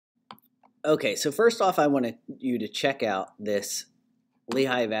Okay, so first off, I want you to check out this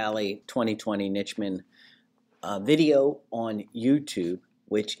Lehigh Valley 2020 Nichman video on YouTube,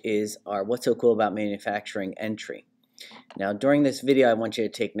 which is our What's So Cool About Manufacturing entry. Now, during this video, I want you to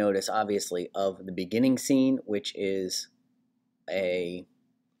take notice, obviously, of the beginning scene, which is a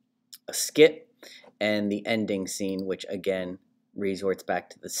skit, and the ending scene, which again resorts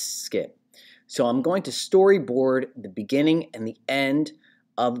back to the skit. So I'm going to storyboard the beginning and the end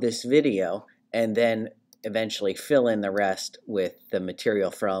of this video and then eventually fill in the rest with the material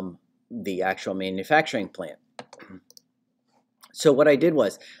from the actual manufacturing plant. So what I did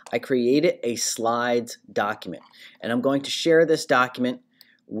was I created a slides document, and I'm going to share this document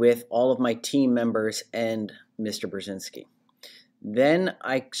with all of my team members and Mr. Brzezinski. Then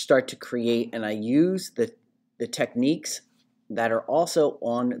I start to create, and I use the techniques that are also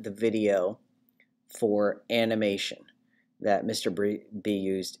on the video for animation that Mr. B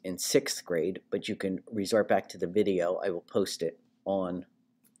used in 6th grade, but you can resort back to the video. I will post it on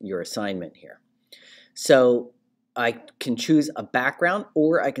your assignment here. So I can choose a background,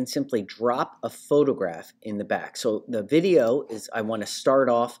 or I can simply drop a photograph in the back. So the video is, I want to start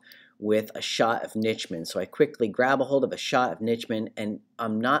off with a shot of Nichman. So I quickly grab a hold of a shot of Nichman, and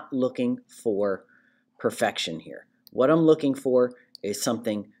I'm not looking for perfection here. What I'm looking for is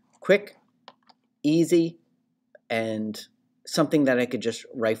something quick, easy, and something that I could just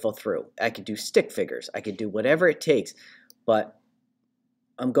rifle through. I could do stick figures. I could do whatever it takes, but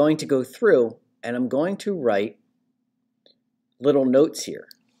I'm going to go through and I'm going to write little notes here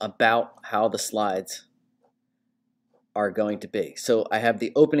about how the slides are going to be. So I have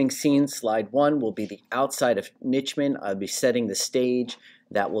the opening scene. Slide 1 will be the outside of Nichman. I'll be setting the stage.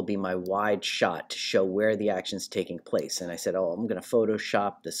 That will be my wide shot to show where the action's taking place. And I said, oh, I'm going to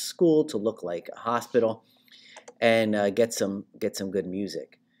Photoshop the school to look like a hospital and get some good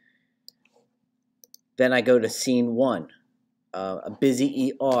music. Then I go to scene 1, a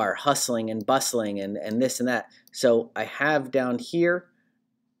busy ER, hustling and bustling and this and that. So I have down here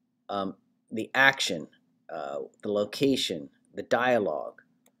the action, the location, the dialogue,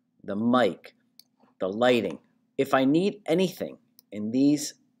 the mic, the lighting. If I need anything in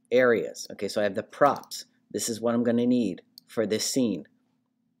these areas, okay, so I have the props. This is what I'm going to need for this scene.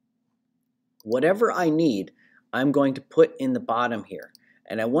 Whatever I need, I'm going to put in the bottom here.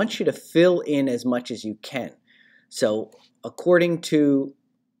 And I want you to fill in as much as you can. So according to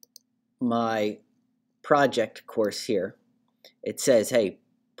my project course here, it says, hey,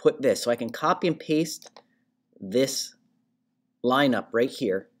 put this. So I can copy and paste this lineup right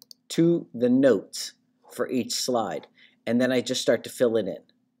here to the notes for each slide. And then I just start to fill it in.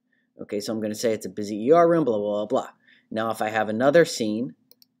 Okay, so I'm going to say it's a busy ER room, blah, blah, blah, blah. Now, if I have another scene,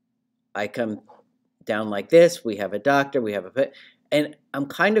 I come down like this. We have a doctor, we have a pet, and I'm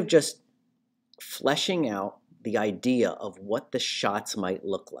kind of just fleshing out the idea of what the shots might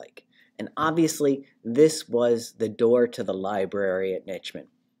look like. And obviously, this was the door to the library at Nichman.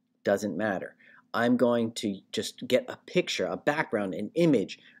 Doesn't matter. I'm going to just get a picture, a background, an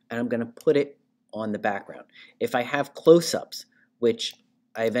image, and I'm going to put it on the background. If I have close-ups, which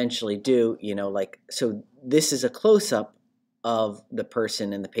I eventually do, you know, like, so this is a close-up of the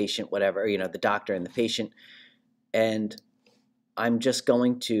person and the patient, whatever, you know, the doctor and the patient, and I'm just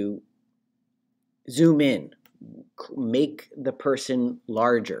going to zoom in, make the person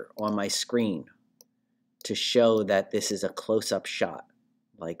larger on my screen to show that this is a close-up shot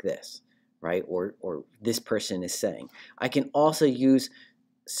like this, right? Or this person is saying. I can also use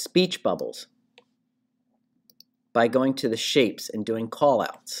speech bubbles by going to the shapes and doing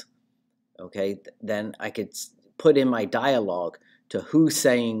call-outs. Okay, then I could put in my dialogue to who's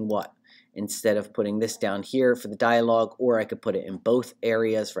saying what, instead of putting this down here for the dialogue, or I could put it in both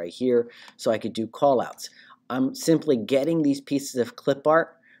areas right here, so I could do call-outs. I'm simply getting these pieces of clip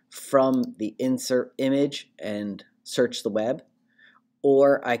art from the insert image and search the web,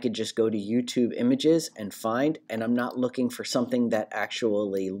 or I could just go to YouTube images and find, and I'm not looking for something that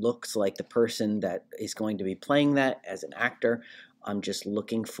actually looks like the person that is going to be playing that as an actor. I'm just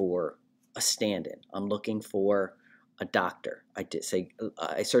looking for a stand-in. I'm looking for a doctor.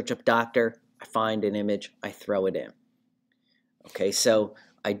 I search up doctor, I find an image, I throw it in. Okay, so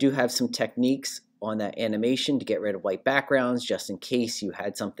I do have some techniques on that animation to get rid of white backgrounds, just in case you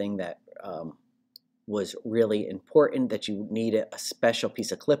had something that was really important, that you needed a special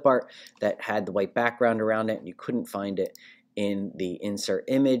piece of clip art that had the white background around it and you couldn't find it in the insert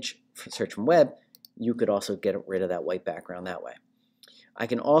image search from web. You could also get rid of that white background that way. I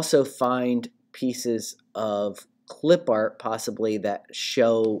can also find pieces of clip art possibly that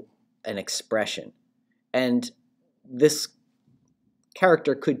show an expression. And this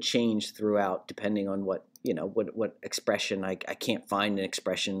character could change throughout depending on what, what expression. I can't find an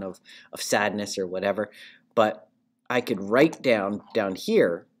expression of sadness or whatever, but I could write down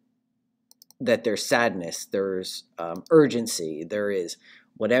here that there's sadness, there's urgency, there is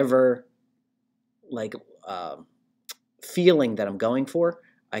whatever like feeling that I'm going for.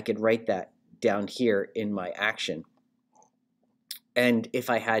 I could write that down here in my action. And if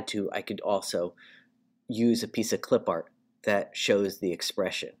I had to, I could also use a piece of clip art that shows the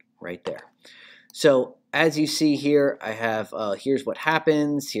expression right there. So as you see here, I have here's what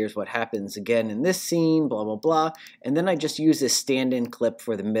happens again in this scene, blah, blah, blah. And then I just use this stand-in clip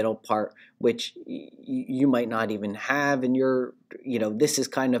for the middle part, which you might not even have in your, this is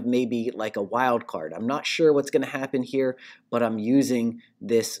kind of maybe like a wild card. I'm not sure what's going to happen here, but I'm using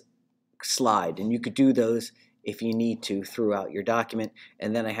this slide. And you could do those if you need to throughout your document.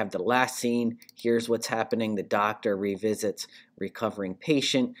 And then I have the last scene. Here's what's happening. The doctor revisits recovering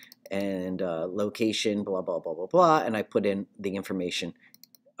patient and location, blah, blah, blah, blah, blah. And I put in the information.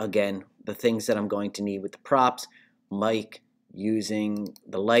 Again, the things that I'm going to need with the props, mic, using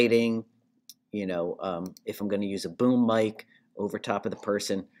the lighting, if I'm going to use a boom mic over top of the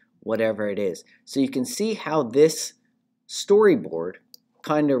person, whatever it is. So you can see how this storyboard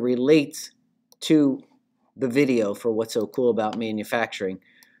kind of relates to the video for what's so cool about manufacturing.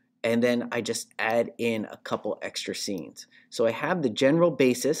 And then I just add in a couple extra scenes. So I have the general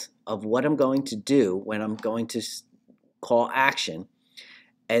basis of what I'm going to do when I'm going to call action.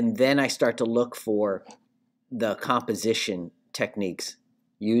 And then I start to look for the composition techniques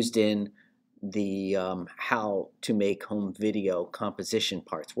used in the how to make home video composition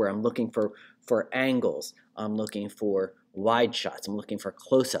parts, where I'm looking for angles, I'm looking for wide shots, I'm looking for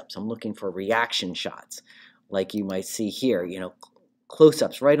close-ups, I'm looking for reaction shots, like you might see here,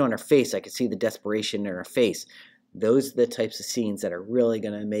 close-ups right on her face. I can see the desperation in her face. Those are the types of scenes that are really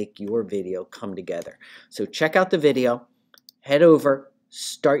going to make your video come together. So check out the video, head over,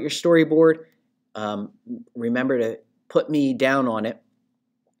 start your storyboard. Remember to put me down on it,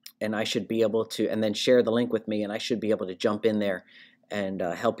 and I should be able to, and then share the link with me, and I should be able to jump in there and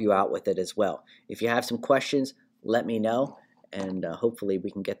help you out with it as well. If you have some questions, let me know, and hopefully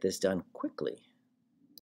we can get this done quickly.